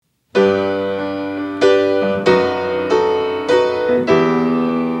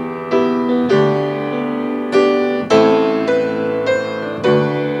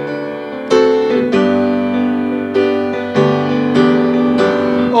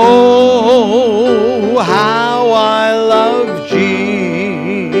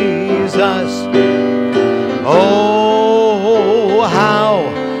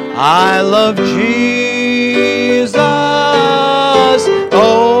love Jesus.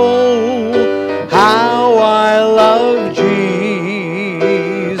 Oh, how I love Jesus,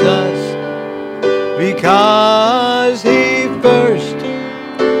 because He first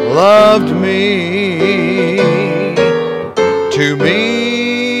loved me. To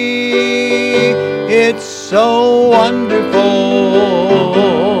me, it's so wonderful.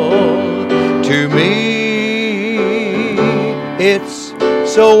 To me, it's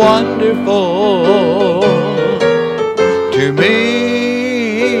so wonderful. To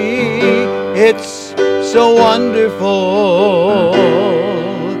me, it's so wonderful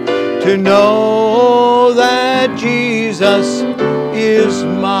to know that Jesus is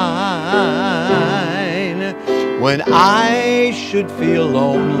mine. When I should feel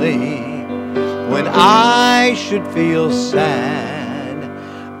lonely, when I should feel sad,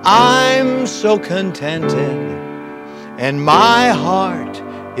 I'm so contented and my heart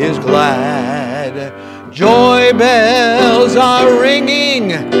is glad. Joy bells are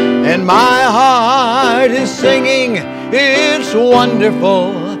ringing and my heart is singing. It's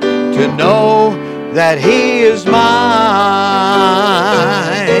wonderful to know that He is mine.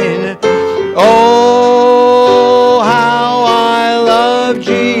 Oh, how I love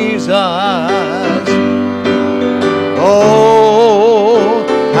Jesus. Oh,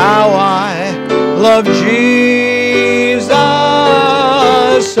 how I love Jesus.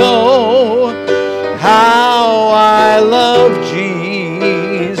 Oh, how I love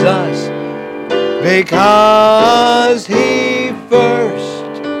Jesus, because He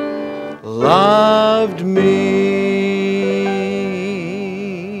first loved me.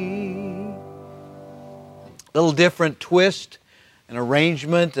 A little different twist, an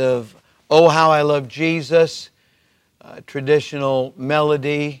arrangement of Oh, How I Love Jesus, traditional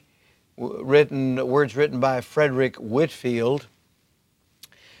melody, words written by Frederick Whitfield.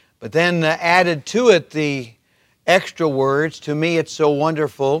 But then added to it the extra words, To Me It's So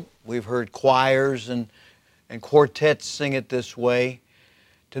Wonderful. We've heard choirs and quartets sing it this way.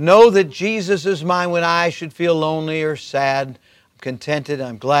 To know that Jesus is mine when I should feel lonely or sad. I'm contented,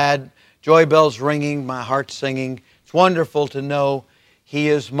 I'm glad. Joy bells ringing, my heart singing. It's wonderful to know He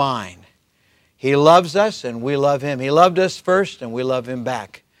is mine. He loves us and we love Him. He loved us first and we love Him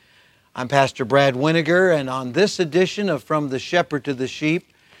back. I'm Pastor Brad Winiger, and on this edition of From the Shepherd to the Sheep,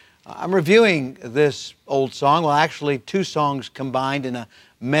 I'm reviewing this old song. Well, actually, two songs combined in a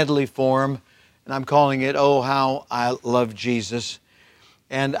medley form, and I'm calling it Oh, How I Love Jesus.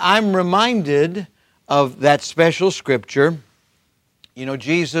 And I'm reminded of that special scripture. You know,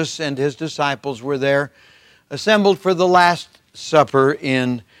 Jesus and His disciples were there, assembled for the Last Supper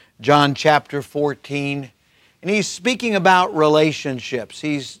in John chapter 14. And He's speaking about relationships.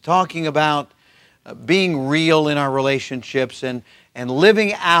 He's talking about being real in our relationships and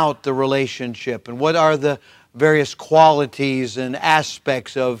living out the relationship, and what are the various qualities and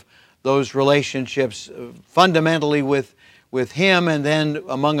aspects of those relationships, fundamentally with Him and then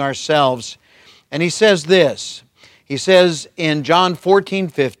among ourselves. And He says this. He says in John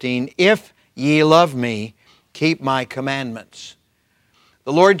 14:15, If ye love me, keep my commandments.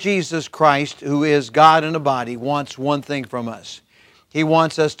 The Lord Jesus Christ, who is God in a body, wants one thing from us. He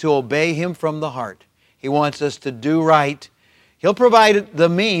wants us to obey Him from the heart. He wants us to do right. He'll provide the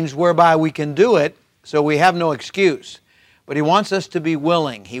means whereby we can do it, so we have no excuse. But He wants us to be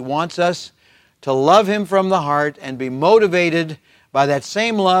willing. He wants us to love Him from the heart and be motivated by that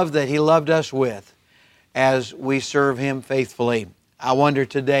same love that He loved us with as we serve Him faithfully. I wonder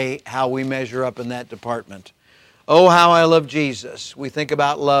today how we measure up in that department. Oh, how I love Jesus. We think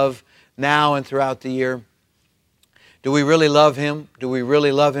about love now and throughout the year. Do we really love Him? Do we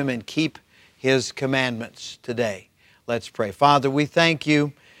really love Him and keep His commandments today? Let's pray. Father, we thank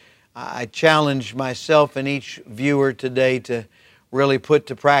You. I challenge myself and each viewer today to really put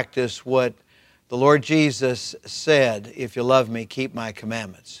to practice what the Lord Jesus said, if you love me, keep my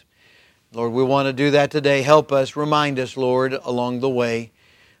commandments. Lord, we want to do that today. Help us, remind us, Lord, along the way,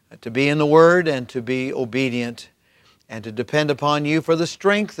 to be in the Word and to be obedient and to depend upon You for the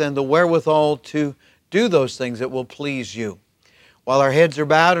strength and the wherewithal to do those things that will please You. While our heads are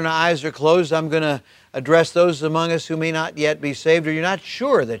bowed and our eyes are closed, I'm going to address those among us who may not yet be saved, or you're not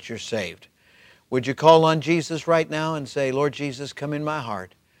sure that you're saved. Would you call on Jesus right now and say, Lord Jesus, come in my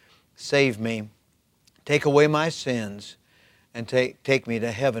heart. Save me. Take away my sins and take me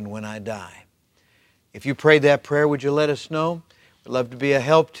to heaven when I die. If you prayed that prayer, would you let us know? We'd love to be a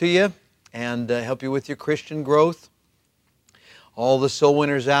help to you and help you with your Christian growth. All the soul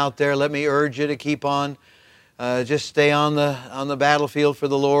winners out there, let me urge you to keep on. Just stay on the battlefield for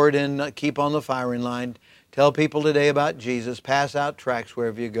the Lord and keep on the firing line. Tell people today about Jesus. Pass out tracts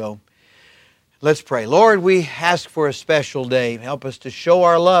wherever you go. Let's pray. Lord, we ask for a special day. Help us to show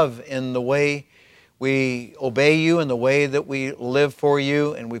our love in the way we obey you and the way that we live for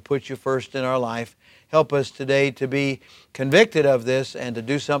you and we put you first in our life. Help us today to be convicted of this and to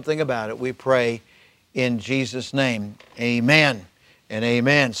do something about it. We pray in Jesus' name. Amen and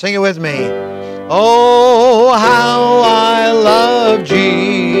amen. Sing it with me. Oh, how I love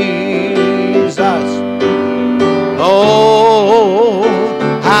Jesus. Oh,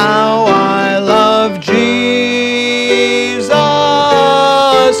 how I love Jesus.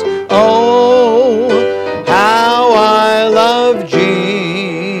 Oh, how I love Jesus,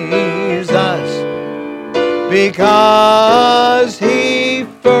 because He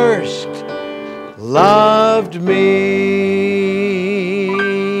first loved me.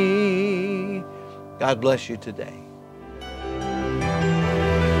 God bless you today.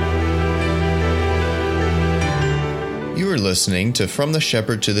 You are listening to From the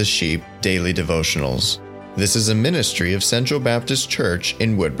Shepherd to the Sheep Daily Devotionals. This is a ministry of Central Baptist Church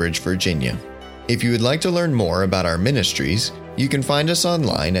in Woodbridge, Virginia. If you would like to learn more about our ministries, you can find us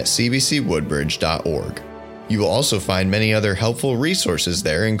online at cbcwoodbridge.org. You will also find many other helpful resources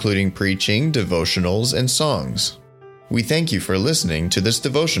there, including preaching, devotionals, and songs. We thank you for listening to this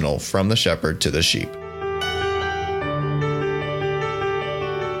devotional From the Shepherd to the Sheep.